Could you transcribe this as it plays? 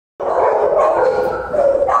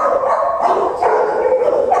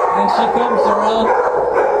she comes around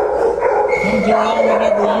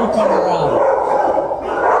whenever you come around.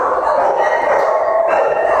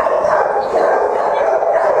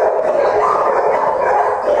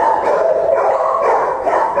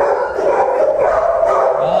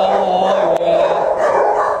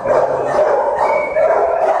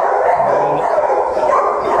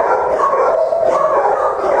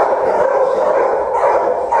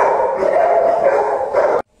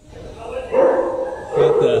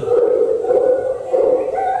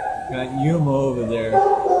 Got Yuma over there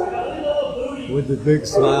with the big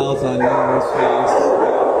smiles on Yuma's face.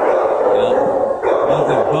 Yeah, that's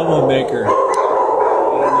a bubble maker. I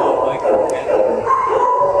don't know if I can get it.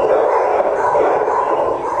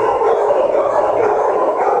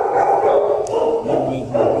 Yuma's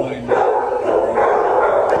enjoying that.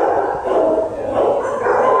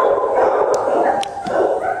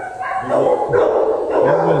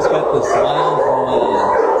 Yuma's got the smiles on.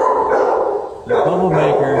 The bubble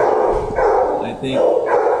maker, I think,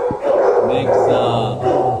 makes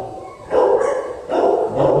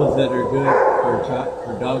bubbles that are good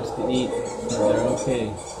for dogs to eat, so they're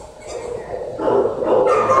okay.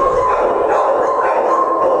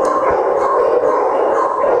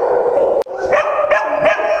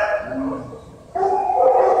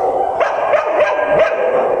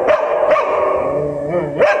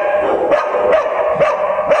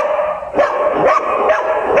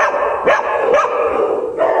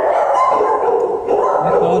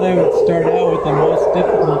 Start out with the most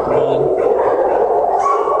difficult one.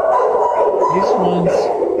 These ones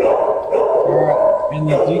are in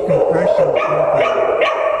the decompression program.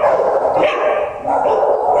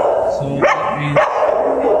 So that means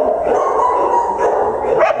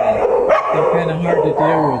they're kind of hard to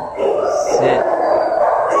deal with. Sit.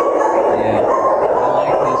 Yeah, I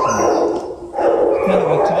like these ones. It's kind of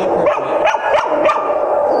a topper, but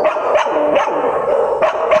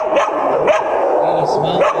got a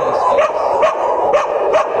smile for this face.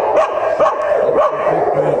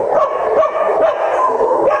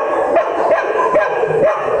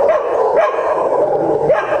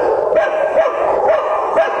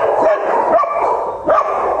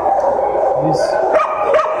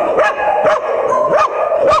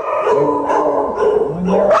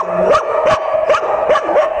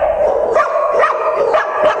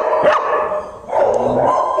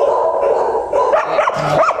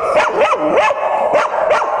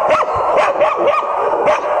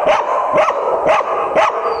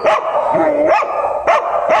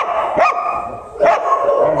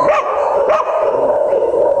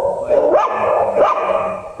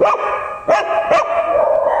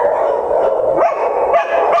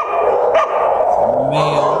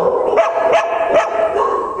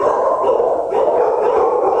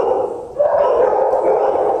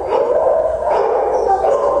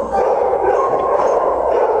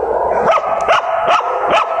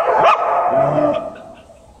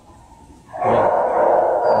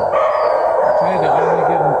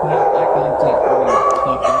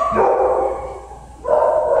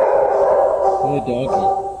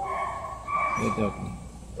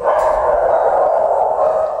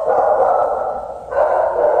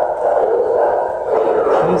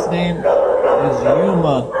 His name is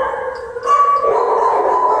Yuma,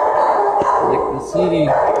 like the city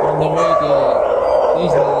on the way to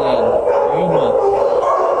Disneyland. Yuma.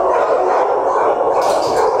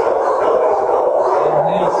 And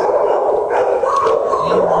his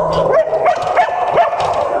animal number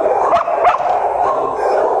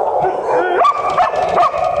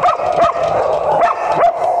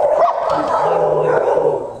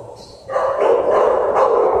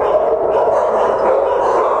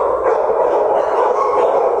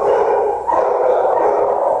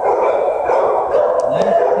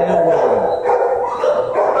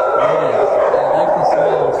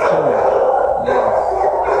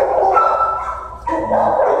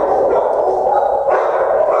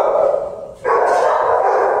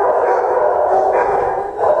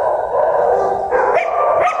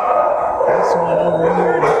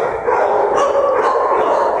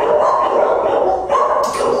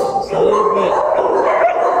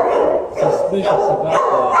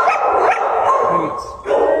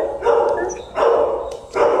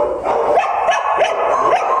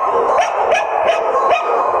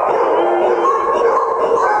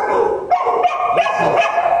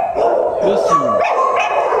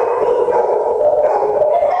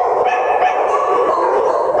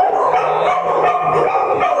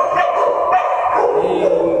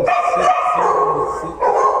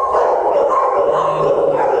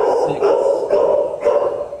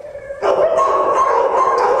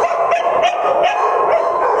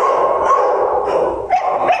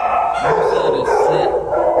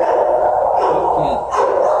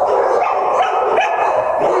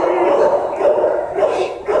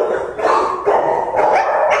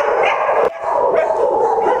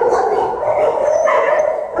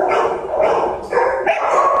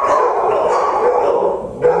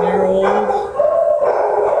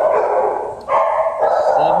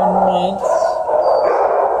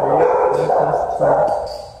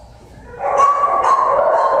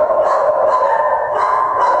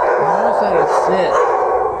knows how to sit,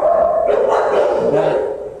 but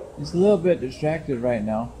he's a little bit distracted right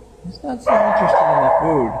now. He's not so interested in the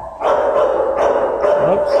food.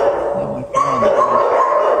 Whoops, that one fell on the floor.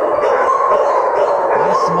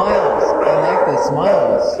 Nice smiles. I like the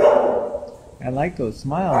smiles. I like those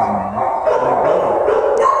smiles, man.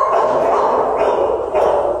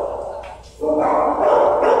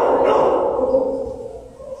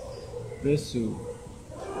 Bisou.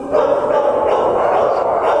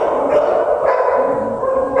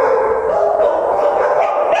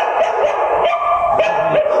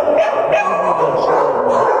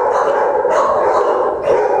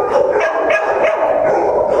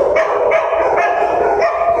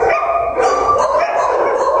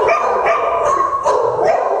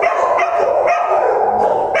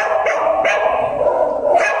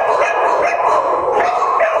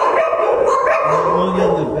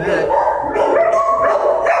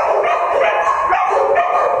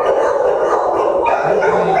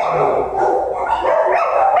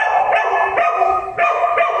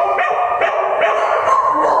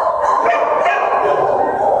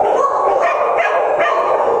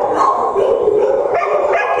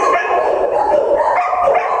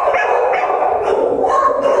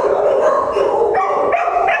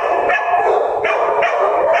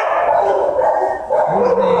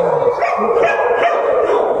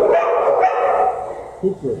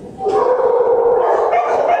 Cooper.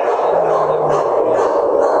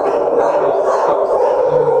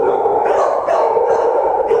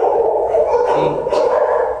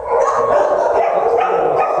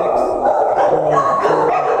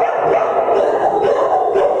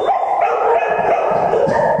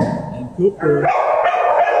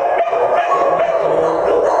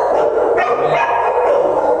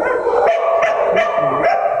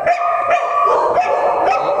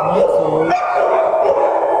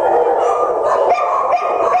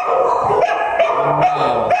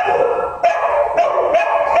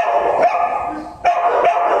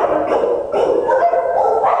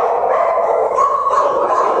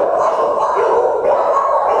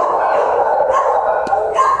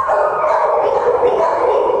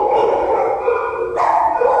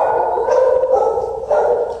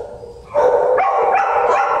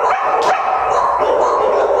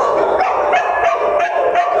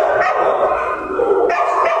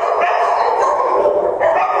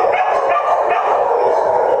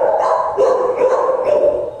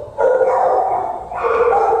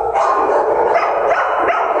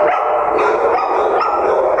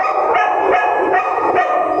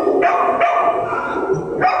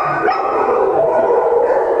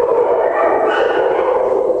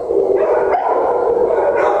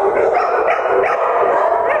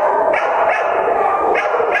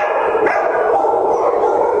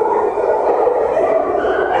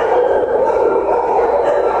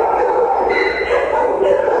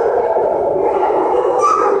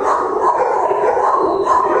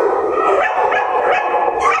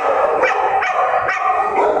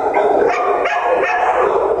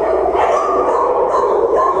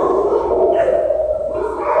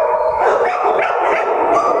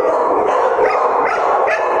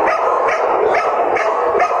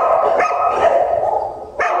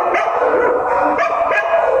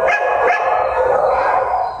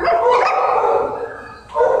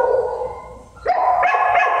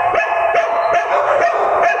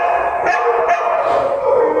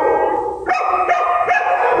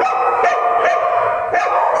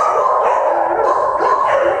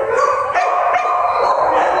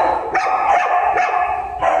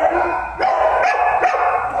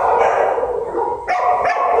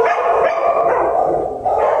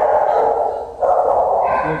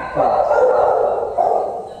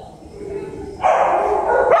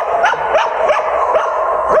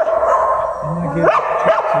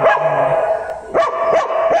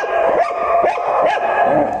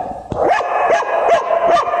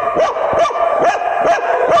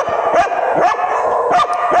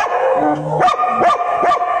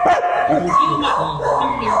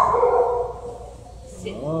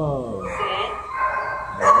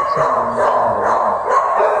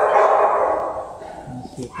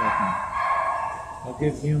 I'll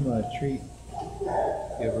give Yuma a treat.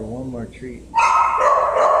 Give her one more treat.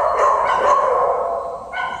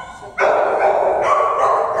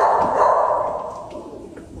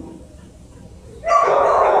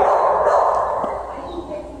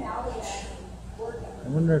 I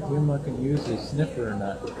wonder if Yuma can use his sniffer or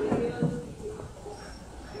not.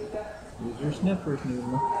 Use your sniffers,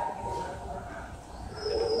 Yuma.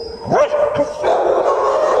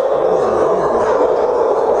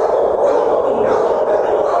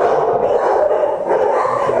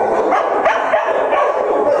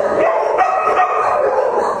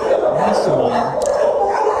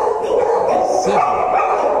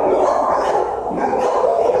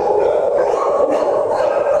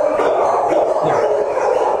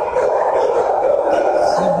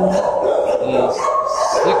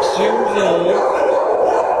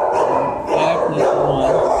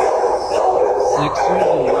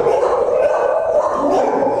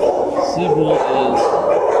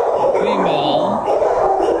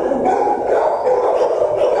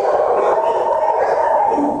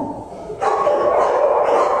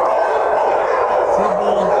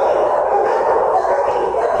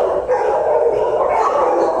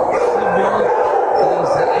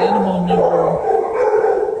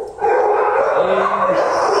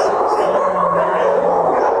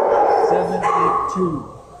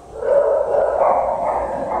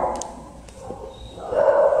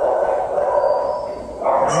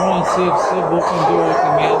 I want to see if Sybil can do a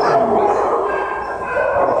command for me.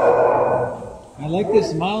 I like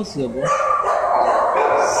this smile, Sybil.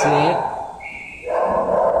 Sit.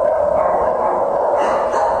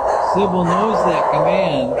 Sybil knows that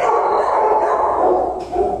command.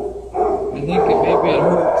 I think maybe it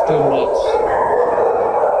hurts too much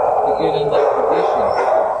to get in that position.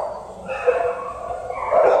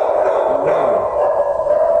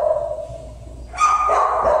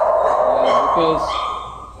 Because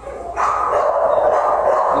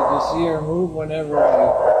did you see her move whenever I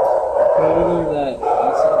told her that I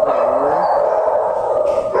said that word?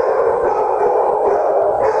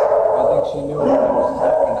 I think she knew what I was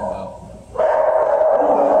talking about.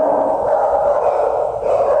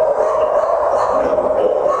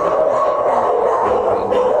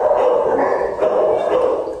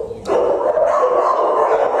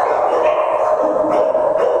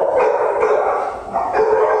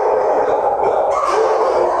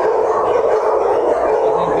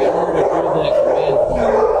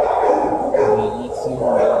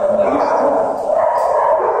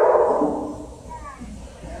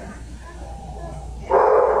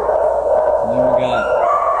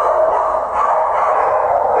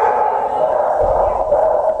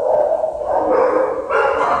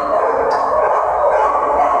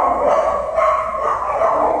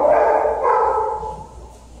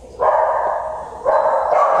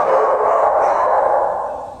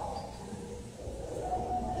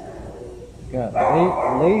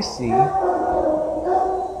 Lacy. And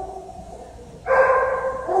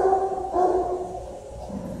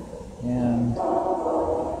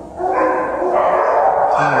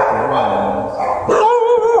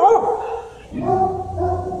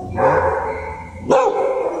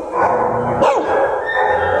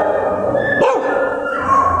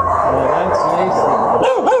that's Lacy.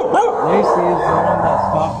 Lacy is the one that's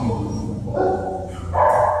talking.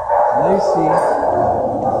 Lacy.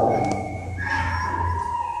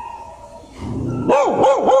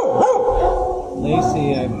 Lacy,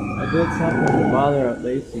 I did something to bother at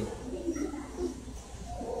Lacy.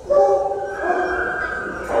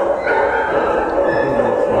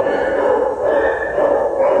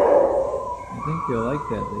 I think you'll like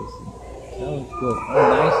that, Lacy. That was good. Oh,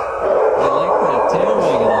 nice. I like that tail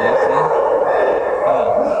wagging, Lacy.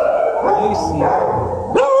 Lacy.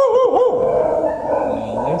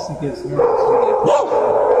 Yeah, Lacy gets nervous when I push her.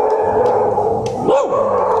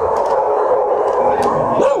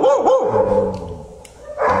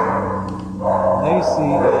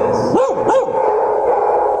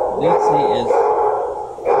 Lacy is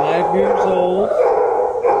 5 years old.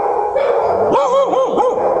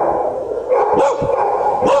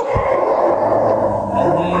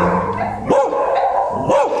 And then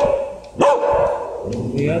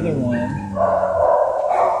the other one.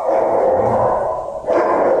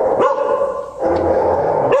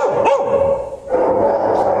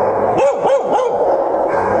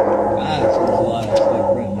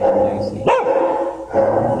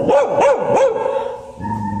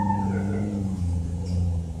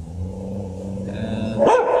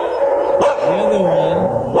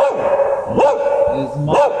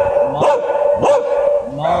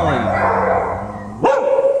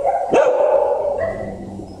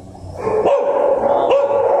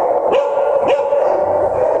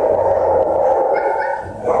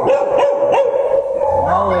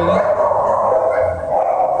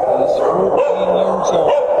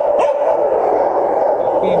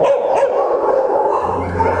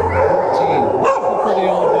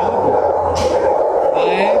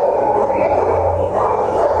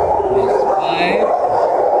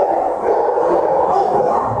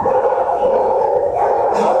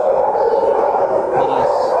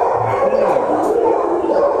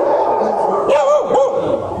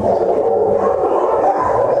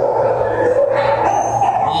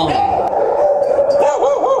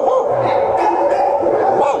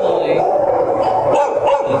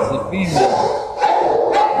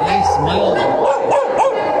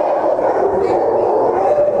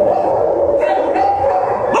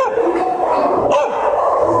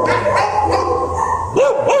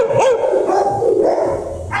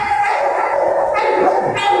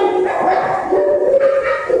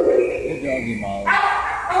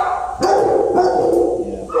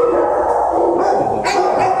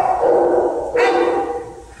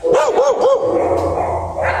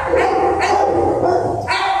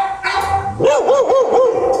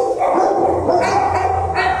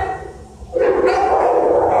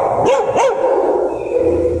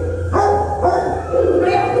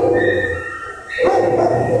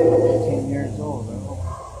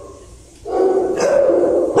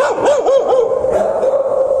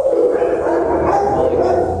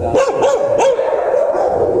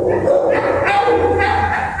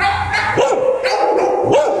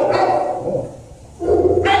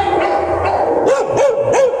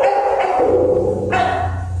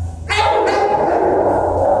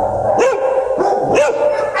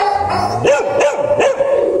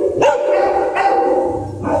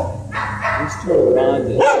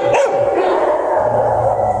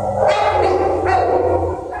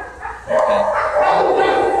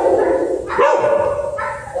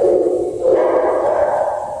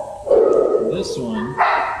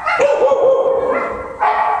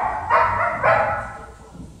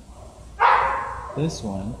 This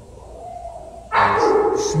one is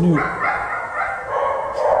Snoop.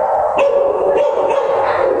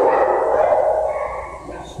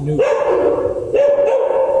 Snoop.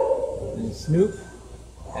 And Snoop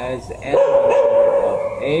has the animal number of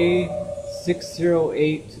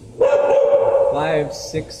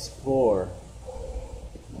A608564.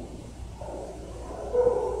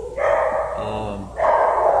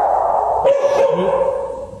 Snoop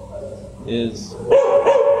is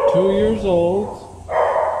 2 years old,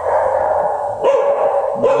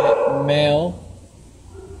 male.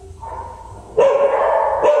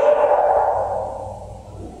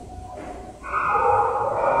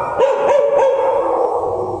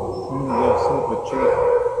 I'm gonna give Snoop a treat.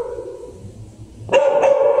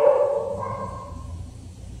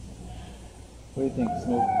 What do you think,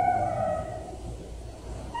 Snoop?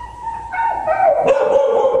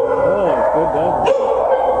 Oh, good dog.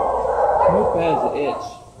 Snoop has an itch.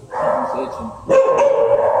 Something's itching.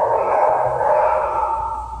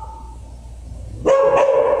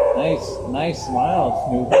 Nice smile,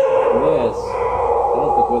 Snoop. Yes,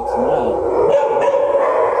 that's a good smile.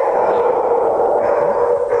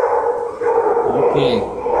 Okay.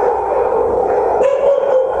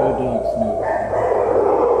 Good dog, Snoop.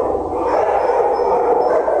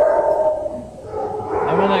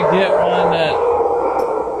 I'm gonna get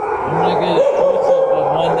a close-up of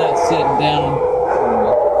one that's sitting down.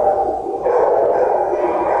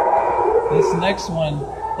 This next one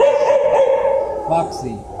is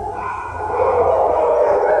Foxy.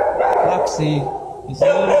 Foxy is a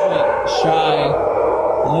little bit shy,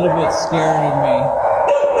 a little bit scared of me,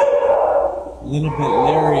 a little bit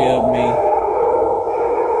leery of me.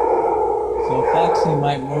 So Foxy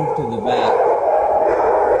might move to the back.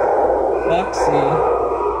 Foxy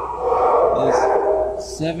is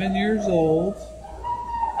 7 years old,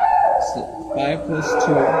 5 plus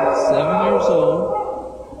 2, 7 years old,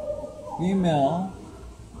 female.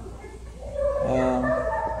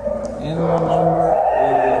 Animal number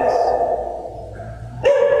is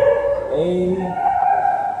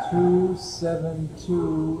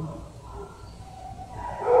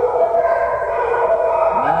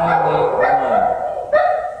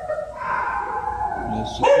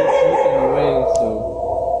A607956Adopted8-24-2017 She keeps looking away, so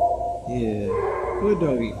yeah. Good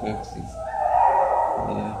doggy, Foxy.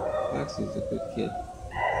 Yeah, Foxy's a good kid.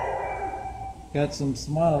 Got some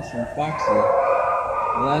smiles from Foxy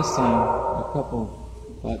last time,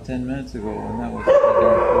 about 10 minutes ago, and that was pretty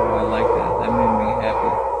darn cool. I like that. That made me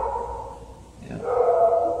happy. Yeah.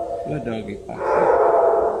 Good doggy, Foxy.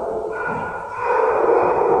 Yeah.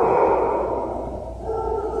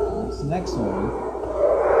 This next one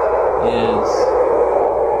is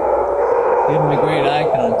give me great eye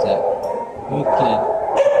contact. Good kid.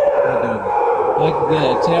 Good doggy. If I could get a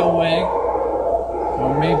tail wag or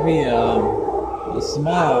maybe a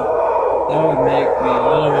smile, that would make me a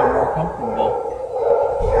little bit more comfortable.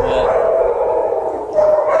 But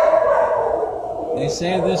they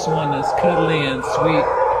say this one is cuddly and sweet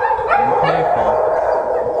and playful.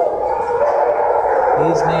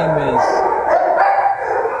 His name is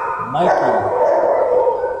Mikey.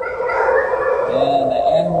 And the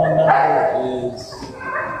animal number is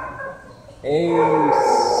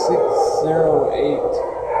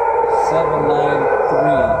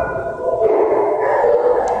A608793.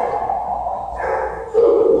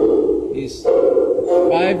 He's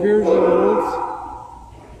 5 years old.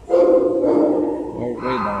 Or wait,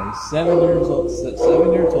 no, he's 7 years old.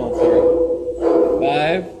 7 years old, sorry.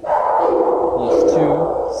 5 plus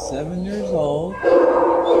 2, 7 years old.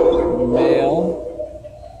 Male.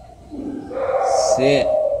 Sit.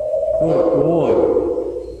 Good boy.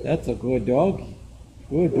 That's a good doggy.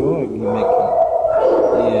 Good doggy, Mickey.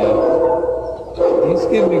 Yeah. He's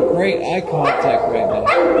giving me great eye contact right now.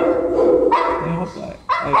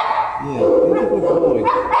 Yeah, he's a good boy.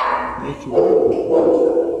 Yes, you are a good boy.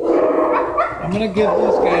 I'm gonna give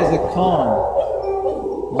those guys a calm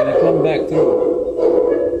when I come back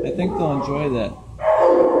through. I think they'll enjoy that.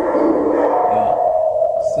 Yeah.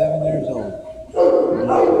 7 years old.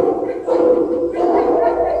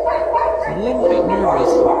 He's a little bit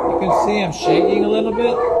nervous. You can see him shaking a little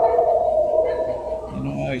bit. You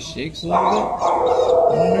know how he shakes a little bit? I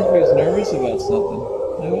wonder if he's nervous about something.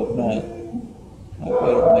 I hope not. I hope I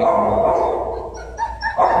don't make him nervous.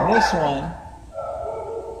 And this one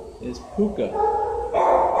is Puca.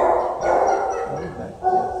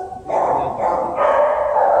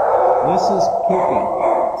 This is Puca.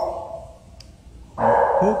 And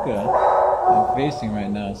Puca, I'm facing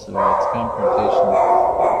right now, so it's confrontational.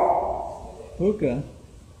 Puca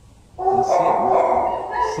is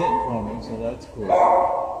sitting for me, so that's cool.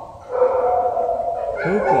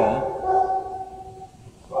 Puca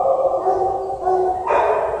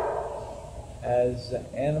has the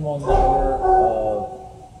animal number of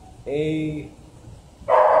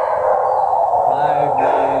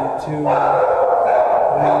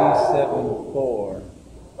A60795374.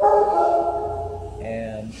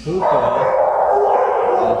 And Puca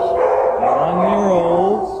is 1 year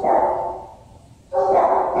old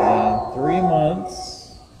and 3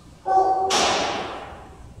 months,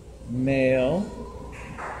 male.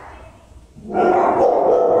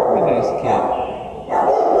 Very nice kid.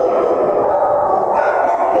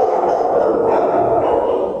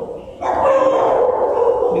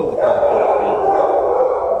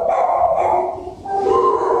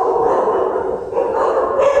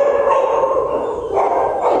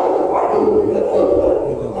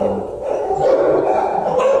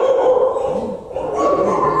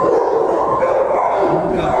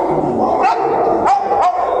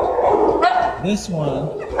 This one,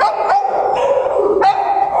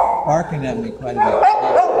 barking at me quite a bit.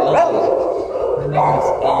 Ellie. Her name is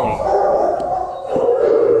Ellie.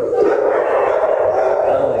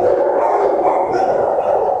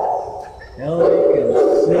 Ellie can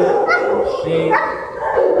sit and shake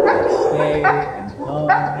and stay and hum.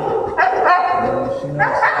 And she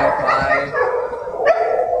knows hi-fi.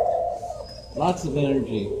 Lots of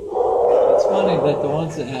energy. It's funny that the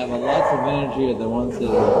ones that have lots of energy are the ones that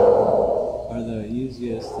are the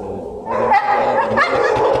easiest to have the most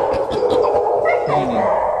training.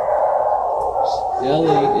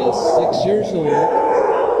 Ellie is 6 years old.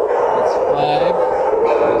 It's 5.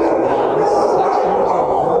 It's 6 years old.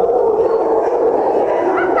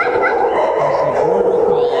 It's a border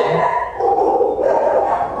collie.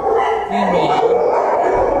 Female.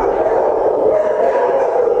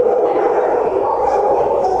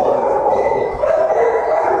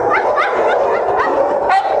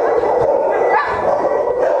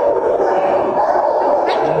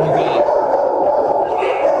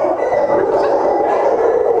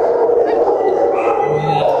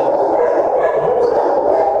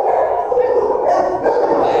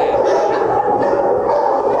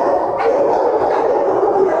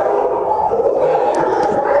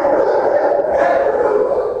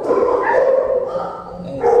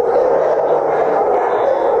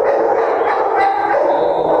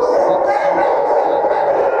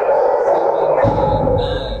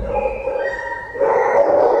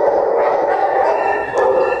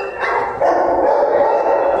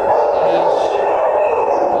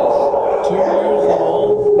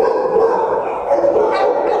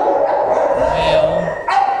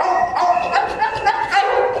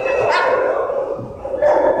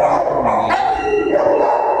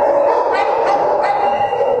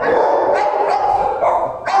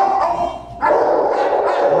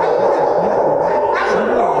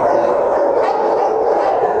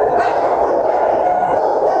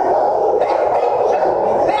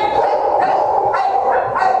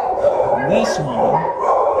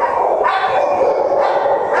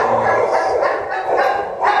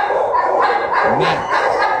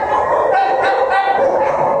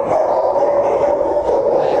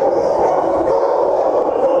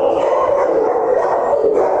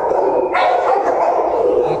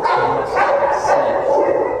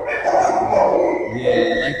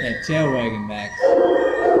 Tail wagging, Max.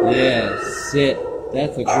 Yeah, sit.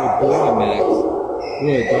 That's a good boy, Max.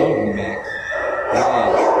 Good doggy, Max. Yeah.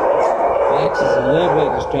 Max is a little bit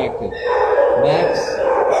distracted. Max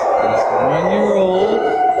is 1 year old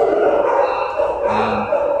and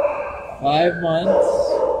 5 months,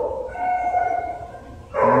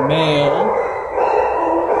 male,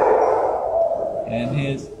 and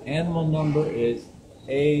his animal number is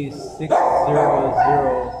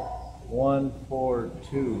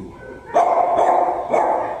A607142.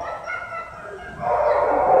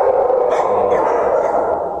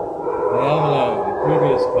 They have a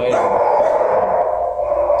previous fighter.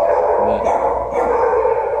 But I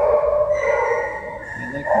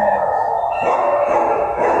like Max.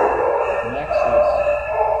 Max is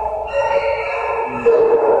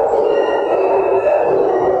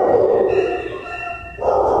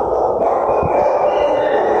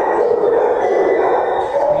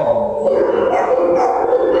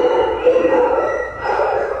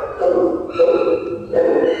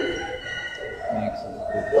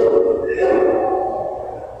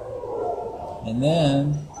and then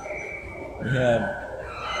we have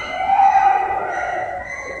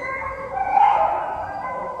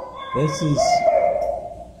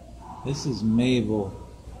this is Mabel.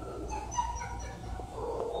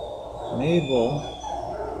 Mabel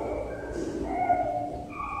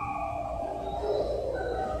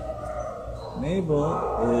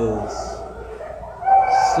is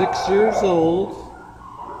 6 years old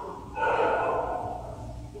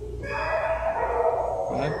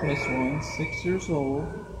this one, 6 years old.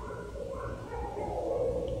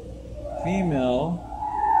 Female.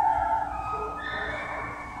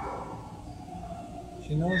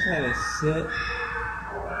 She knows how to sit.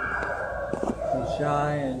 She's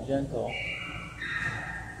shy and gentle.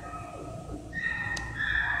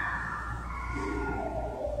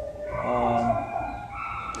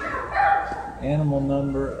 Animal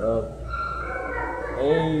number of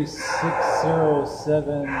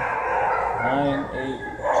A607982.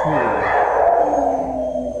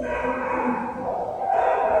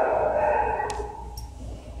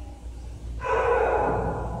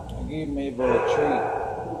 I gave Mabel a treat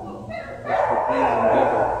just for pleasing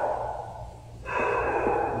Mabel.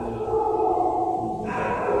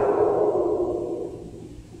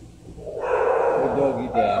 Good doggy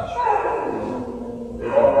dash.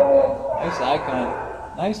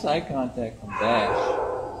 Nice eye contact from Dash.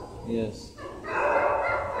 Yes.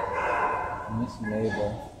 Miss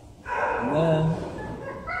Mabel. And then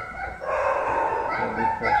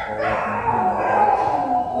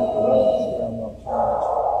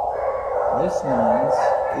this one's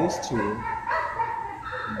these two.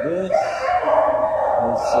 This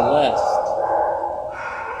is Celeste.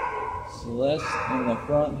 Celeste in the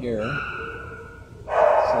front here.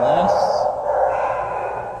 Celeste.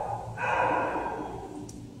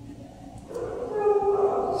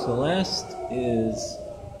 Celeste is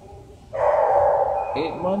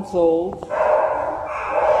 8 months old.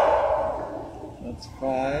 That's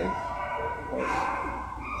 5 plus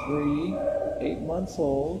 3, 8 months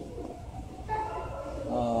old.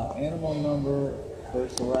 Animal number for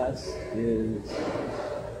Celeste is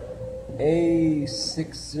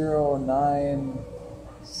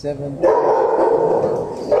A6087.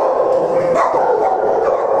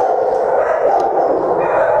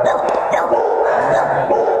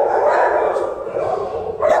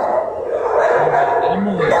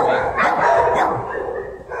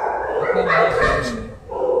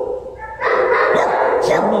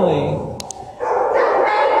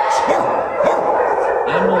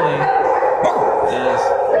 Emily is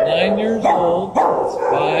 9 years old. It's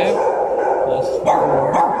 5 plus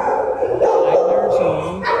 4. 9 years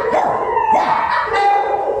old.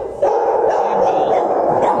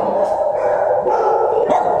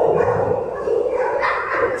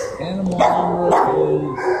 Animal number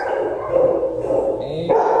is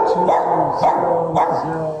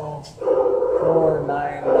A200499.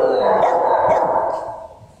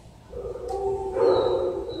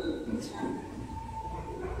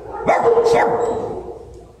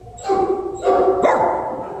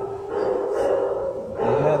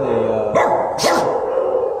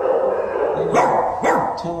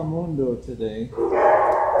 Telemundo today,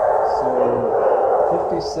 so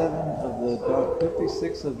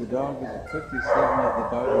 56 of the doggies and 57 of the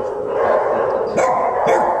doggies were adopted today.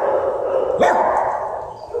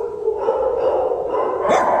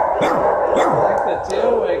 I like the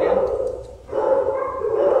tail wagging.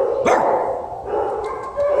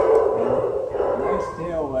 Nice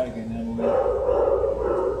tail wagging, Emily.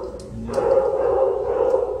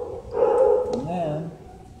 And then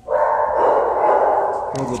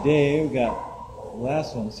for the day, we got the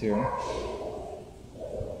last ones here.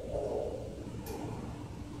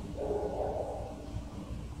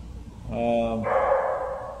 We have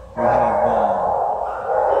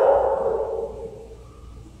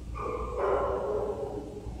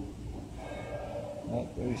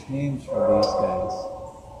there's names for these guys.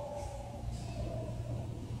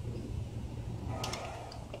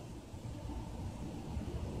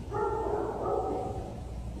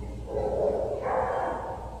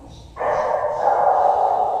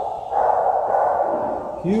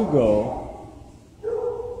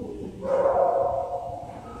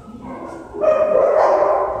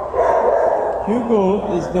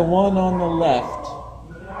 Hugo is the one on the left.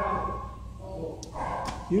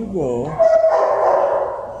 Hugo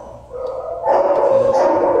is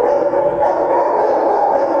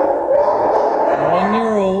 1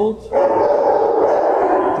 year old,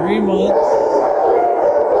 3 months.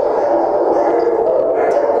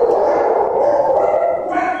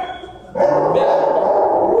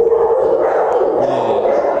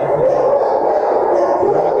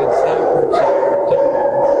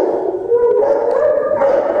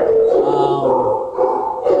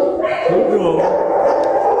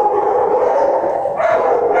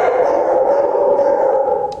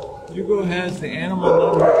 Hugo has the animal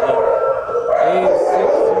number of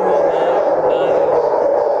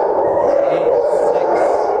A607958.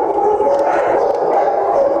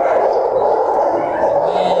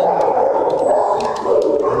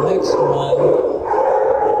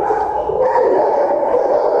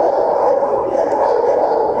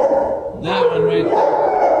 right there.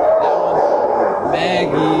 That one's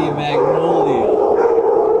Maggie Magnolia.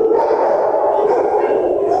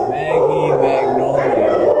 Maggie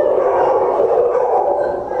Magnolia.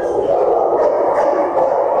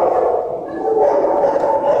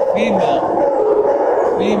 Female.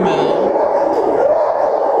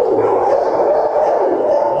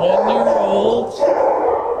 1-year-old.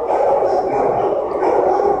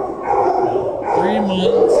 3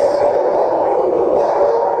 months.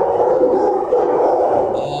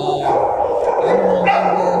 Animal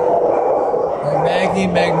number for Maggie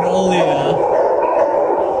Magnolia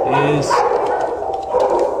is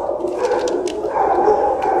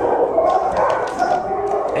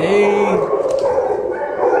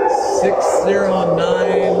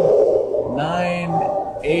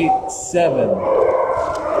A607957.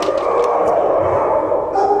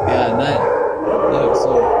 Yeah, look,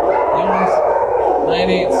 so that one's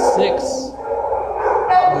 986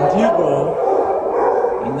 Hugo,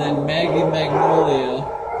 and then Maggie Magnolia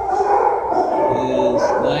is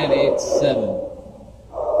 987.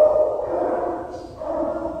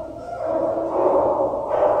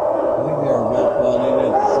 I think they were both bought in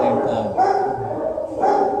at the same time.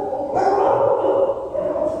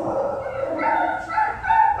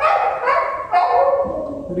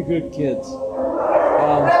 Pretty good kids. I'm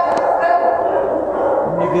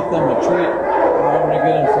gonna get them a treat, or I'm gonna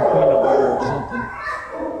get them some peanut butter or something.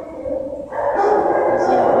 Because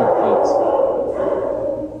they're good kids.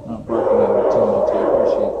 Not barking at me too much, I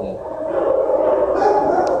appreciate that.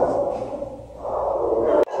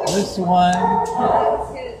 This one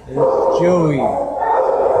is Joey.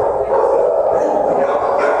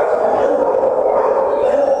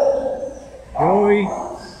 Joey is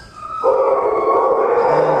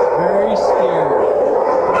very scared.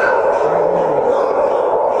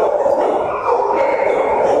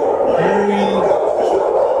 Joey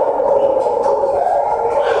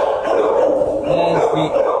has the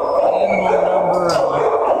animal number of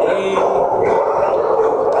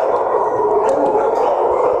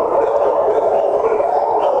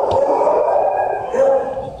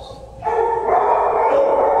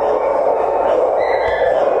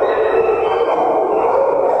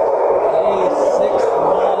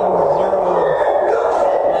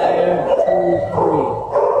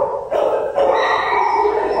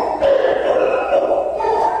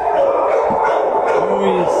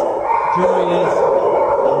Joey is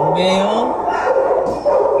male,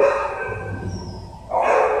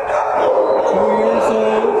 2 years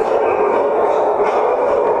old.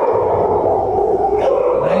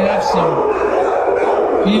 I have some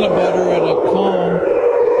peanut butter in a cone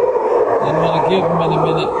I'm going to give him in a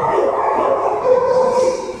minute.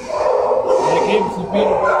 I gave him some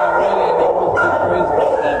peanut butter already and he won't be crazy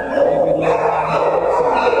about that, but maybe later on he'll do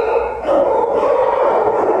something.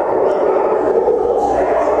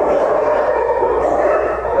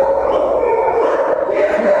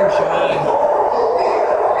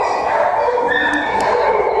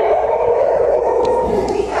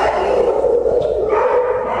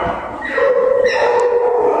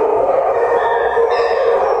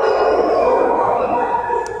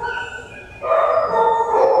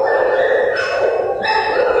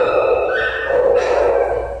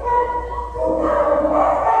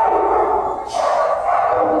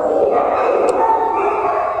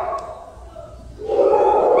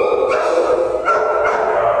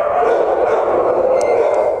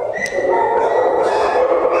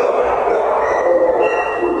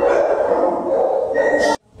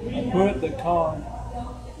 Put the cone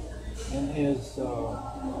in his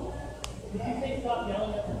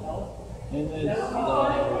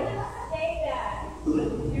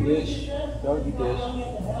dish, doggy dish. I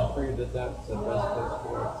figured that that's the best place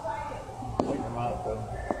for it. Check him out though.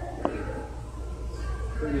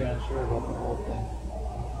 Pretty unsure about the whole thing.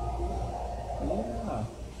 Yeah.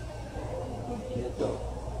 Good kid though.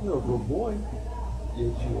 You're a good boy.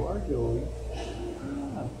 Yes you are, Joey.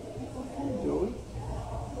 Yeah. Okay, Joey.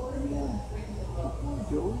 Yeah.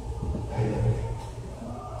 Joey.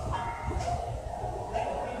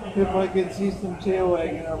 If I could see some tail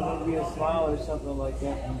wagging or maybe a smile or something like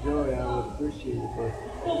that from Joey, I would appreciate it, but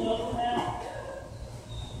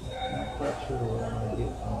not quite sure what I'm going to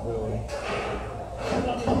get from Joey.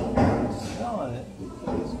 I'm smelling it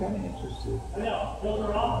because he's kind of interested.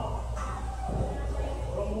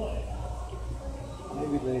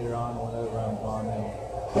 Maybe later on, whenever I'm gone,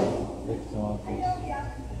 I'll pick some off his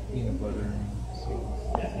peanut butter and see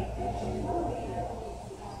what's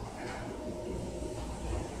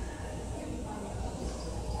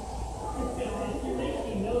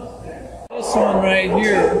This one right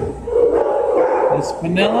here is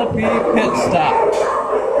Penelope Pit Stop.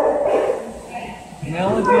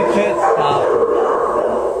 Penelope Pit Stop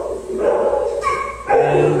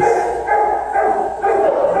is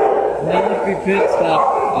Penelope Pit Stop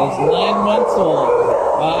is 9 months old.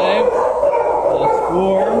 5 plus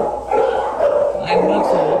 4, 9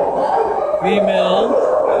 months old. Female.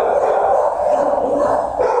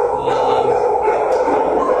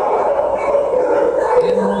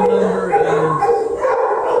 Animal number is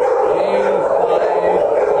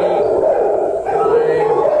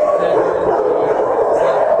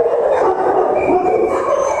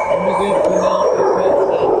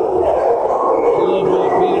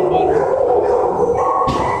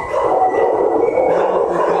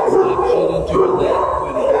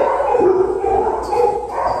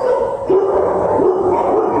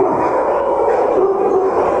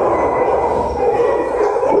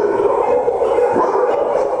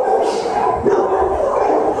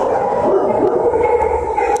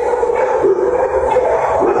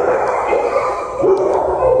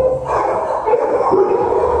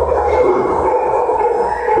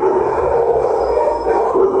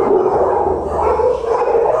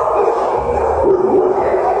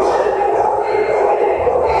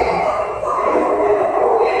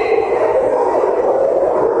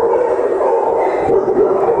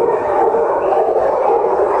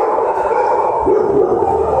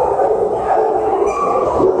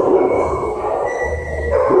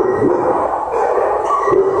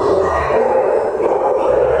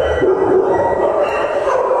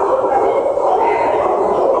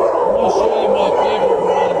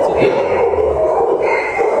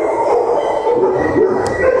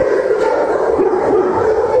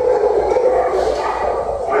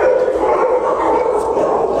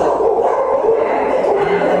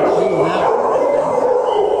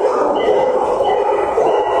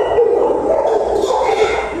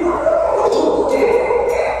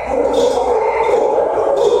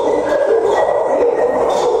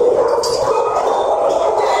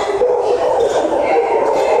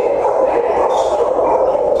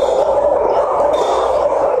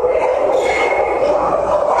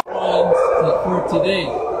today.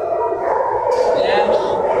 Dash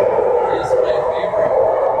is my favorite.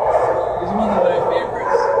 He's one of my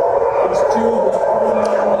favorites. There's two that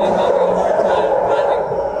I'm having a hard time finding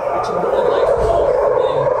which one I like most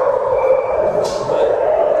today.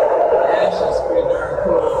 But Dash is pretty darn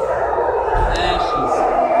cool. Dash is,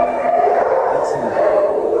 let's see,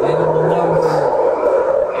 animal number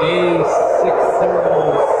A608793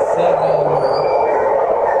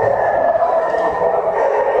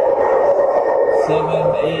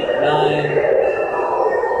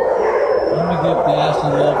 I'm gonna give Dash a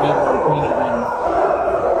little bit more peanut butter.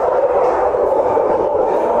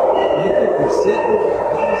 I think we're sitting.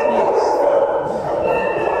 That was nice.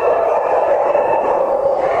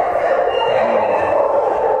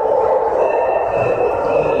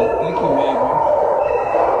 Yeah, thank you, Mabel.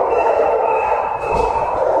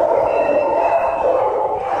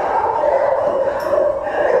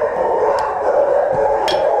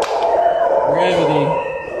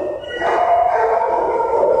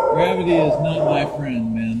 Gravity is not my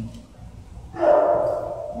friend, man. There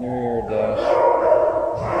you are, Dash.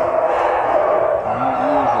 Not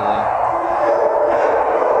usually.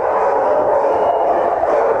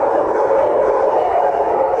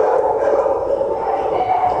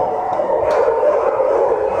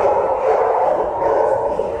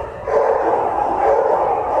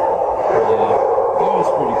 Yeah, that was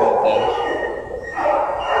pretty good, Dash.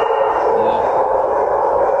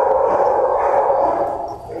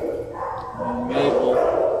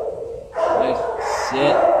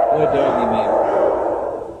 Sit. Good doggy, Mabel.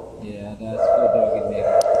 Yeah, that's good doggy,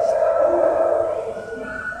 Mabel.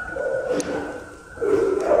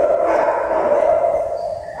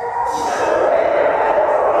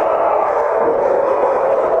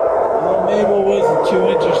 Well, Mabel wasn't too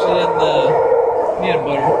interested in the peanut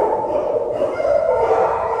butter.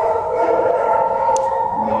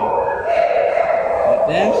 No. But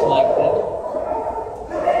Dash liked it.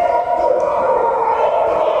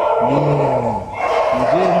 You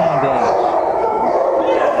did on Dash.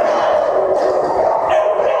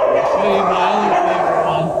 I'll show you my other favorite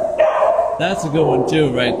one. That's a good one too,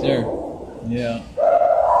 right there. Yeah.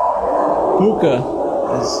 Puca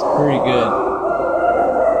is pretty good.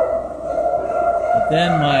 But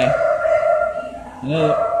then I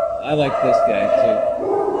like this guy too.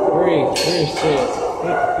 Very serious.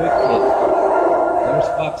 Good kid. There's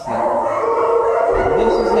Foxy.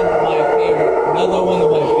 This isn't my favorite. Another one of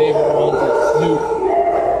my favorite ones is Snoop.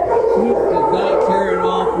 Snoop does not care at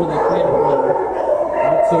all for the peanut butter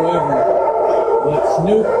whatsoever. But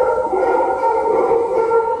Snoop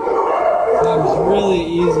seems really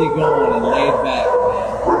easy going and laid back.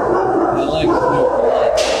 like Snoop a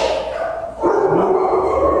lot. Snoop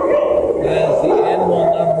has the animal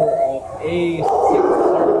number of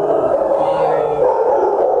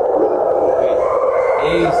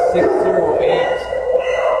A608564.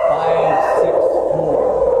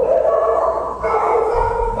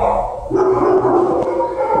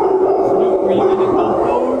 Snoop, were you gonna come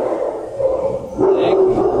forward? Thank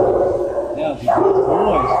you. Now, the good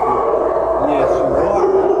boy, Snoop. Yes, you are.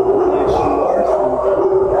 Yes, you are, Snoop.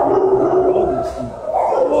 Brother, Snoop.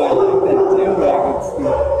 Boy, I like that tail wagging,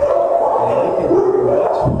 Snoop. I like it very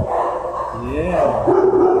much. Yeah, I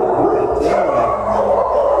like that tail wagging.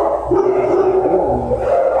 Yes, I do.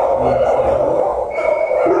 Yes, I do.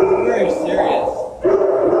 He's very serious.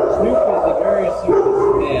 Snoop is a very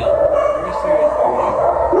serious man. Very serious boy.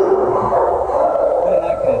 I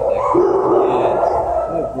like that thing. Yes,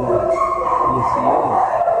 good boy. Yes, he is.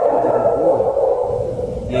 Good boy.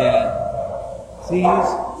 Yeah. See, I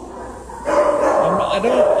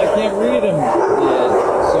can't read him yet,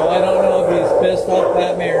 so I don't know if he's pissed off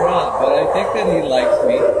at me or not, but I think that he likes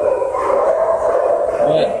me.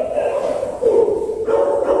 But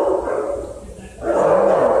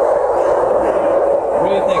what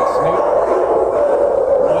do you think, Snoop?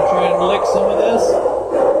 Want to try and lick some of this?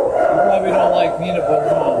 You probably don't like peanut butter,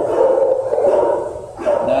 huh?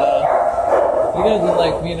 Nah, he doesn't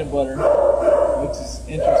like peanut butter, which is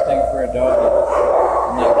interesting for a doggy.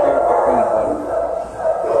 I'm not care for peanut butter.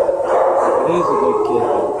 But he's a good kid,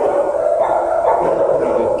 though. He's a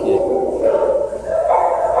pretty good kid.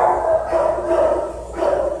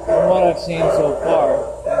 From what I've seen so far,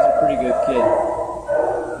 he's a pretty good kid.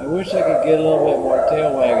 I wish I could get a little bit more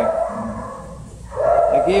tail wagging.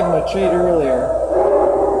 I gave him a treat earlier,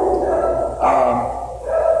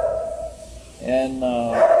 and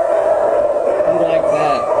he liked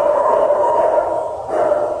that,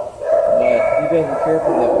 but he doesn't care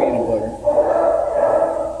for that peanut butter.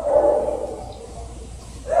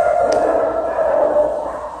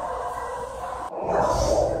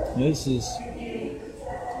 This is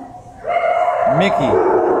Mickey.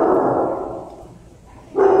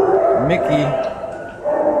 Mickey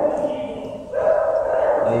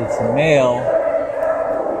is male,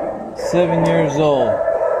 7 years old.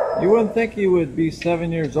 You wouldn't think he would be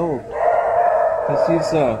 7 years old, because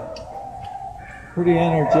he's a pretty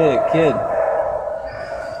energetic kid.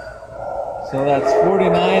 So that's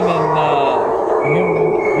 49 in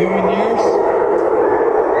human years.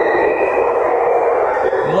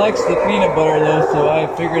 He likes the peanut butter though, so I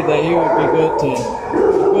figured that he would be a good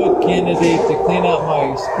candidate to clean out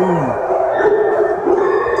my spoon.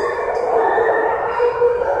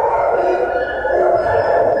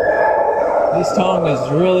 His tongue is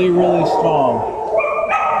really, really strong.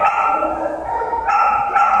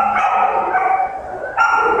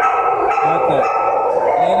 Got the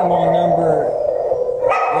animal number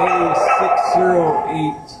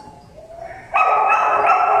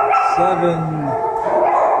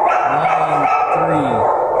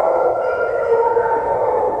A608793.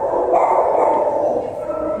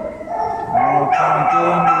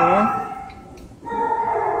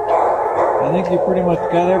 I think you pretty much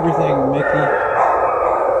got everything, Mickey.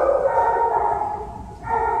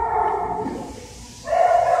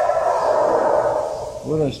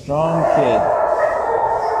 What a strong kid.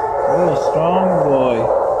 What a strong boy.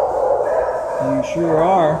 You sure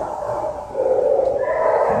are.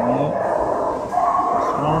 Yep.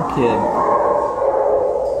 Strong kid.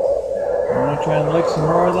 You want to try and lick some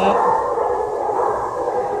more of that?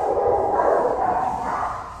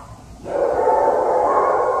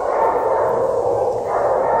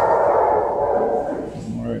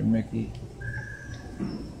 Mickey.